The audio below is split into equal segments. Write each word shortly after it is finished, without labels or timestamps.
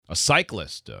a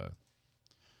cyclist.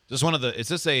 Is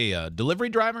this a delivery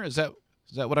driver? Is that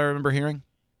what I remember hearing?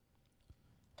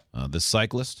 This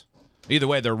cyclist. Either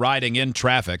way, they're riding in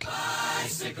traffic.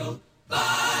 Bicycle,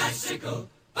 bicycle,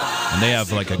 bicycle. And they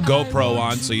have like a GoPro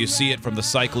on, so you see it from the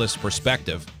cyclist's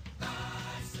perspective.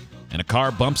 And a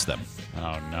car bumps them.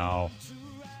 Oh, no.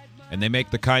 And they make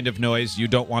the kind of noise you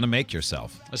don't want to make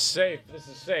yourself. It's safe. This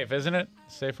is safe, isn't it?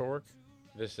 Safe for work?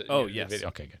 Yes.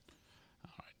 Okay, good.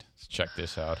 All right. Let's check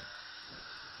this out.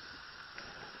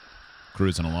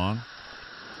 Cruising along.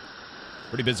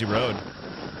 Pretty busy road.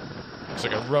 Looks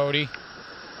like a roadie.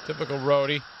 Typical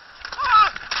roadie.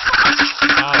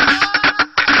 Ouch.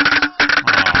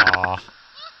 Aw.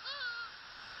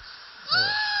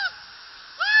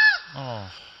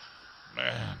 Oh,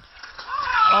 man.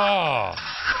 Oh.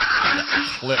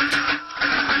 Clipped.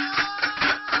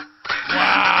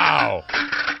 Wow.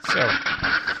 So,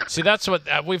 see, that's what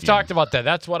we've talked about that.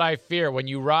 That's what I fear when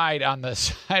you ride on the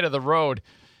side of the road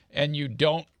and you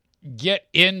don't get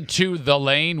into the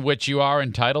lane, which you are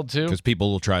entitled to. Because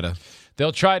people will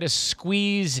They'll try to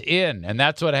squeeze in, and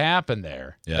that's what happened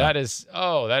there. Yeah. That is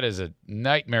a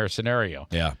nightmare scenario.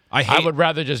 Yeah. I would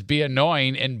rather just be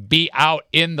annoying and be out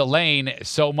in the lane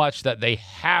so much that they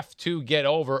have to get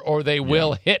over or they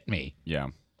will hit me. Yeah.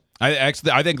 I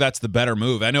think that's the better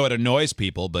move. I know it annoys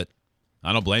people, but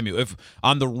I don't blame you. If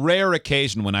on the rare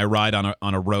occasion when I ride on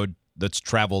a road that's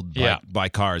traveled by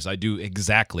cars, I do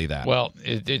exactly that. Well,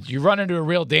 you run into a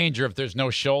real danger if there's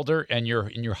no shoulder and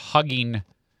you're hugging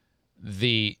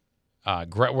the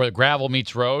where the gravel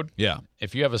meets road. Yeah.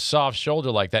 If you have a soft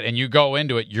shoulder like that and you go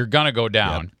into it, you're gonna go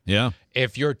down. Yeah.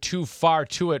 If you're too far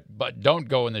to it but don't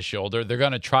go in the shoulder, they're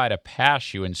gonna try to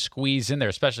pass you and squeeze in there.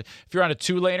 Especially if you're on a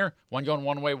two-laner, one going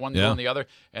one way, one going the other,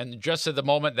 and just at the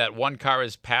moment that one car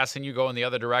is passing you, go in the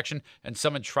other direction, and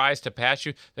someone tries to pass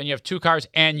you, then you have two cars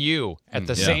and you at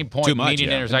the same point meeting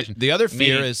an intersection. The other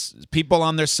fear is people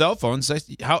on their cell phones.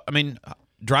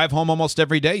 Drive home almost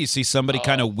every day. You see somebody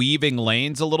kind of weaving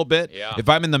lanes a little bit. Yeah. If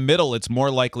I'm in the middle, it's more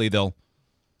likely they'll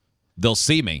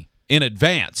see me in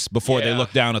advance before they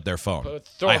look down at their phone.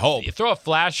 I hope. You throw a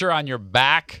flasher on your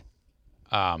back.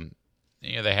 They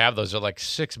have those. They're like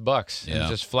 $6. Yeah. It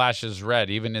just flashes red.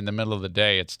 Even in the middle of the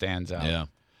day, it stands out. Yeah.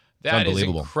 That is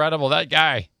unbelievable. incredible. That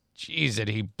guy, jeez, did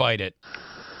he bite it.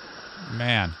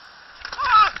 Man.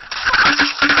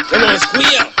 Come on,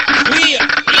 squeal! Squeal!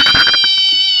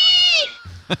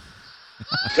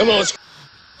 Come on,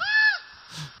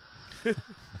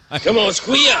 come on,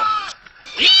 squeal!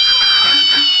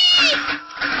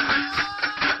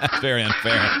 That's very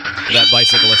unfair for that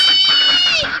bicyclist.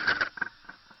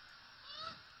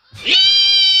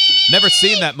 Never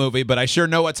seen that movie, but I sure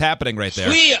know what's happening right there.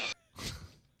 Squeal!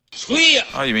 Squeal!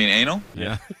 Oh, you mean anal?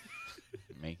 Yeah.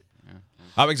 Me.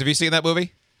 Alex, have you seen that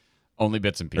movie? Only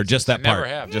bits and pieces. Or just that Never part?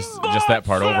 have. Just that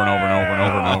part over and over and over and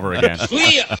over and over again.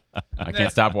 Squeal! I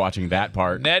can't stop watching that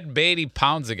part. Ned Beatty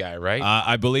pounds a guy, right?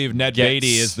 I believe Ned Yes.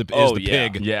 Beatty is the yeah.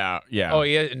 pig. Yeah. Oh,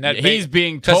 yeah. Ned He's Beatty.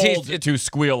 being 'Cause told to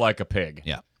squeal like a pig.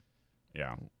 Yeah.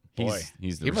 Yeah. Boy,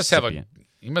 He's the he must have recipient.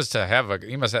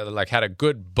 had a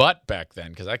good butt back then,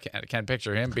 because I can't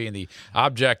picture him being the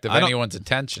object of anyone's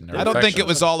attention. Or I don't think affection. it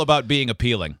was all about being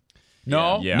appealing.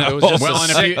 No, Yeah. it was just Well, a and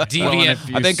if sick, you-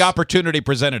 deviant. I think opportunity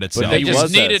presented itself. They he just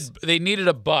was they needed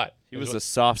a butt. He was a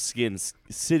soft-skinned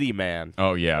city man.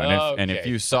 Oh yeah, and if Okay.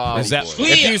 you saw Is that-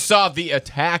 if you saw the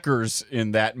attackers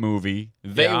in that movie,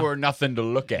 they Yeah. were nothing to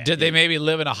look at. Did they maybe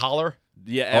live in a holler?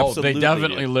 Yeah, Oh, absolutely. they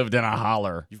definitely lived in a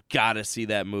holler. You've got to see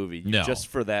that movie. No. Just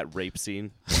for that rape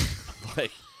scene.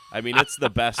 It's the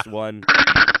best one.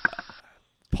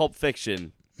 Pulp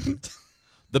Fiction.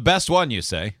 The best one, you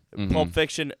say? Pulp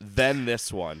Fiction, then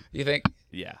this one. You think?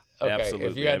 Yeah, Okay, absolutely.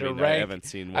 if you had to I rank, haven't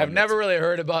seen one. I've never really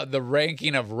heard about the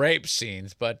ranking of rape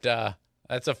scenes, but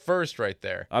that's a first right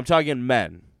there. I'm talking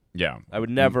men. Yeah, I would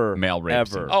never, male rape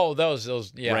ever scene. Oh, those,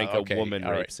 yeah. rank okay, a woman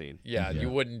all rape right. scene. Yeah, you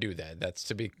wouldn't do that.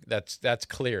 That's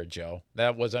clear, Joe.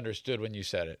 That was understood when you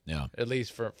said it. Yeah. At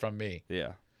least from me.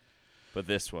 Yeah. But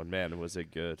this one, man, was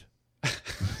it good?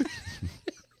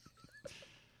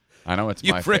 I know it's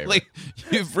my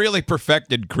You've really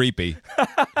perfected creepy.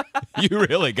 You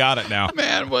really got it now.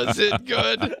 Man, was it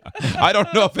good? I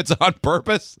don't know if it's on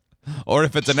purpose or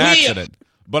if it's an accident,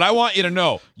 but I want you to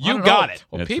know you got it.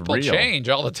 Well, It's people real. change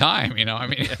all the time,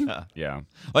 Yeah.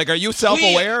 Like, are you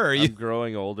self-aware? Or are I'm you?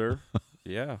 growing older.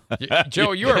 Yeah.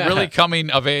 Joe, you are really coming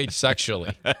of age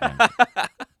sexually.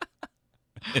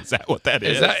 Is that what that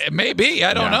is? Is that maybe?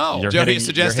 I don't know. You're Jody hitting-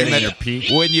 suggesting you're hitting that your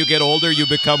peak. when you get older, you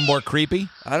become more creepy?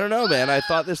 I don't know, man. I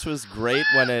thought this was great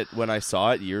when I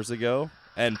saw it years ago.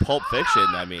 And Pulp Fiction,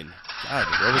 God,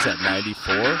 what was that,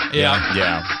 94? Yeah.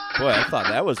 Yeah. Boy, I thought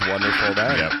that was wonderful.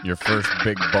 That. Yep, your first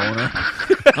big boner.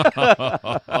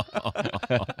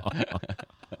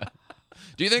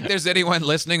 Do you think there's anyone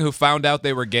listening who found out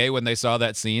they were gay when they saw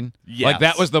that scene? Yes. Like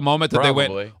that was the moment that they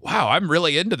Probably. went, "Wow, I'm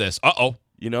really into this." Uh-oh.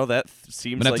 You know, that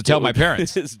seems I'm gonna have like to tell it my would-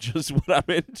 parents. It's just what I'm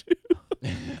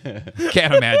into.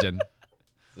 Can't imagine.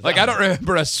 Like I don't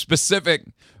remember a specific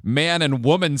man and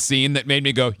woman scene that made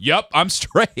me go, "Yup, I'm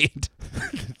straight."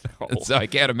 So I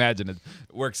can't imagine it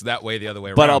works that way the other way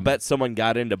around. But I'll bet someone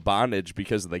got into bondage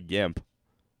because of the gimp.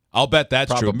 I'll bet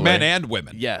that's true. Probably. Men and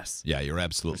women. Yes. Yeah, you're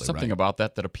absolutely There's something right. about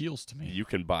that appeals to me. You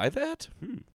can buy that?